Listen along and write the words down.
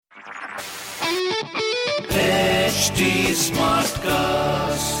HT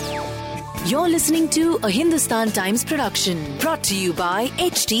Smartcast. You're listening to a Hindustan Times production brought to you by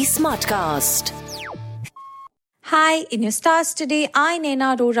HT Smartcast. Hi, in your stars today, I,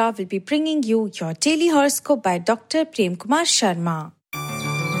 Naina Arora, will be bringing you your daily horoscope by Dr. Prem Kumar Sharma.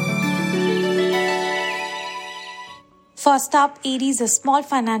 First up, Aries, a small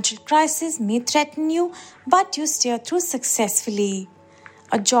financial crisis may threaten you, but you steer through successfully.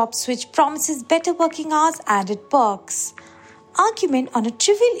 A job switch promises better working hours and added perks. Argument on a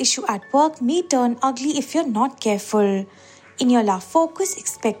trivial issue at work may turn ugly if you're not careful. In your love focus,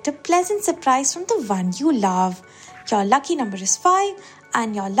 expect a pleasant surprise from the one you love. Your lucky number is 5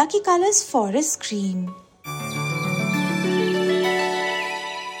 and your lucky color is forest green.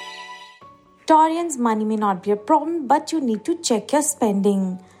 Taurians, money may not be a problem, but you need to check your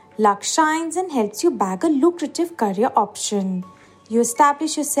spending. Luck shines and helps you bag a lucrative career option. You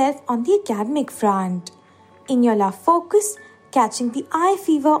establish yourself on the academic front. In your love focus, catching the eye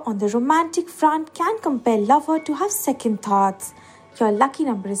fever on the romantic front can compel lover to have second thoughts. Your lucky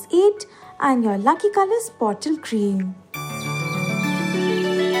number is 8 and your lucky color is bottle green.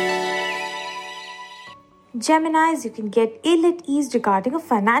 Geminis, you can get ill at ease regarding a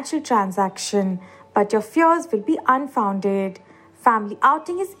financial transaction, but your fears will be unfounded. Family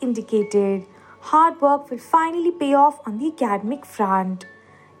outing is indicated. Hard work will finally pay off on the academic front.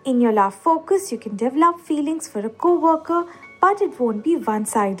 In your love focus, you can develop feelings for a co-worker, but it won't be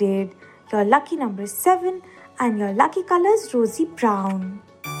one-sided. Your lucky number is 7 and your lucky color is rosy brown.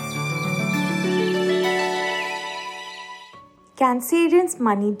 Cancerians,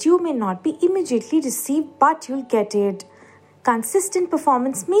 money due may not be immediately received, but you'll get it. Consistent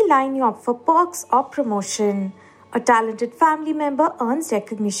performance may line you up for perks or promotion. A talented family member earns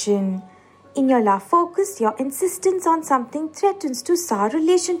recognition. In your love focus, your insistence on something threatens to sour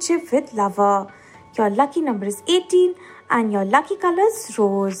relationship with lover. Your lucky number is 18 and your lucky color is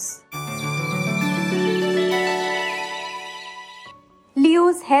rose.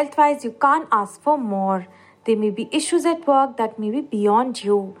 Leos, health-wise, you can't ask for more. There may be issues at work that may be beyond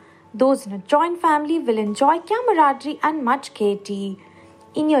you. Those in a joint family will enjoy camaraderie and much gaiety.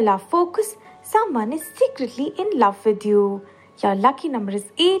 In your love focus, someone is secretly in love with you. Your lucky number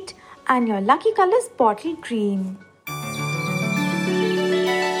is 8 and your lucky color is bottle green.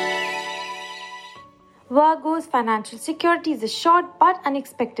 Virgos, financial security is assured, but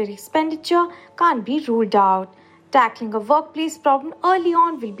unexpected expenditure can't be ruled out. Tackling a workplace problem early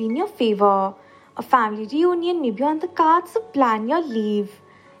on will be in your favor. A family reunion may be on the cards, so plan your leave.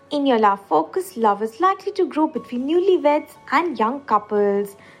 In your love focus, love is likely to grow between newlyweds and young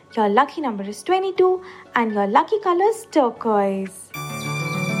couples. Your lucky number is 22 and your lucky color is turquoise.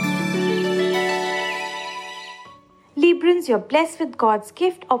 Librans, you're blessed with God's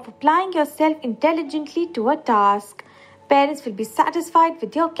gift of applying yourself intelligently to a task. Parents will be satisfied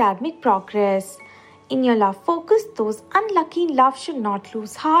with your academic progress. In your love focus, those unlucky in love should not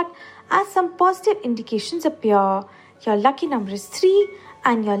lose heart as some positive indications appear. Your lucky number is 3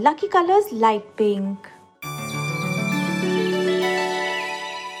 and your lucky color is light pink.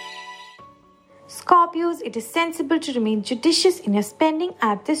 Scorpios, it is sensible to remain judicious in your spending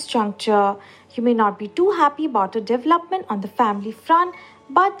at this juncture. You may not be too happy about a development on the family front,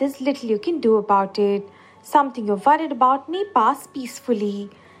 but there's little you can do about it. Something you're worried about may pass peacefully.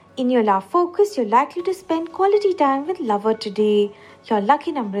 In your love focus, you're likely to spend quality time with lover today. Your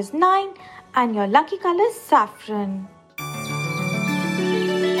lucky number is 9 and your lucky color is saffron.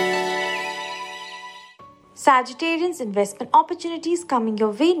 Sagittarians, investment opportunities coming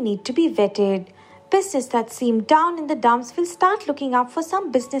your way need to be vetted. Business that seemed down in the dumps will start looking up for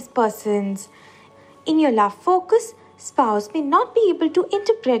some business persons. In your love focus, spouse may not be able to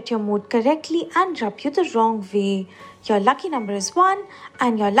interpret your mood correctly and rub you the wrong way. Your lucky number is 1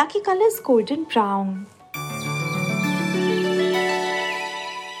 and your lucky color is golden brown.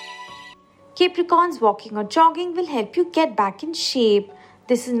 Capricorns, walking or jogging will help you get back in shape.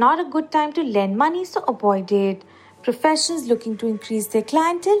 This is not a good time to lend money, so avoid it. Professionals looking to increase their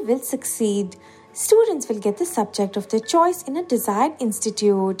clientele will succeed. Students will get the subject of their choice in a desired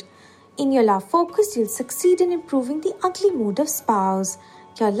institute. In your love focus, you'll succeed in improving the ugly mood of spouse.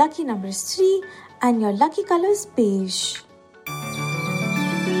 Your lucky number is 3 and your lucky color is beige.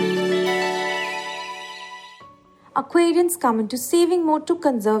 Aquarians, come into saving mode to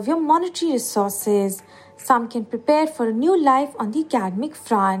conserve your monetary resources. Some can prepare for a new life on the academic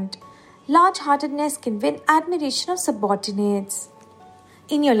front. Large-heartedness can win admiration of subordinates.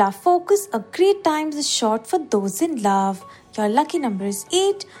 In your love focus, a great time is short for those in love. Your lucky number is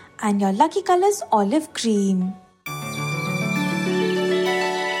 8 and your lucky color is olive green.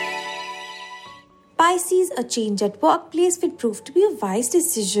 Pisces, a change at workplace will prove to be a wise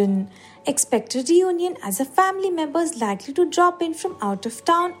decision. Expect a reunion as a family member is likely to drop in from out of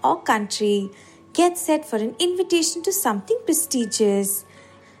town or country. Get set for an invitation to something prestigious.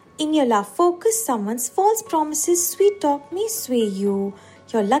 In your love focus, someone's false promises, sweet talk may sway you.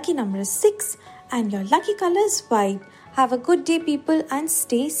 Your lucky number is 6 and your lucky color is white. Have a good day, people, and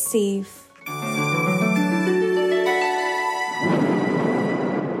stay safe.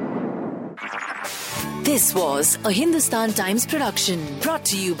 This was a Hindustan Times production brought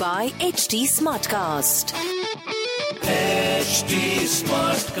to you by HT Smartcast. HT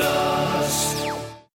Smartcast.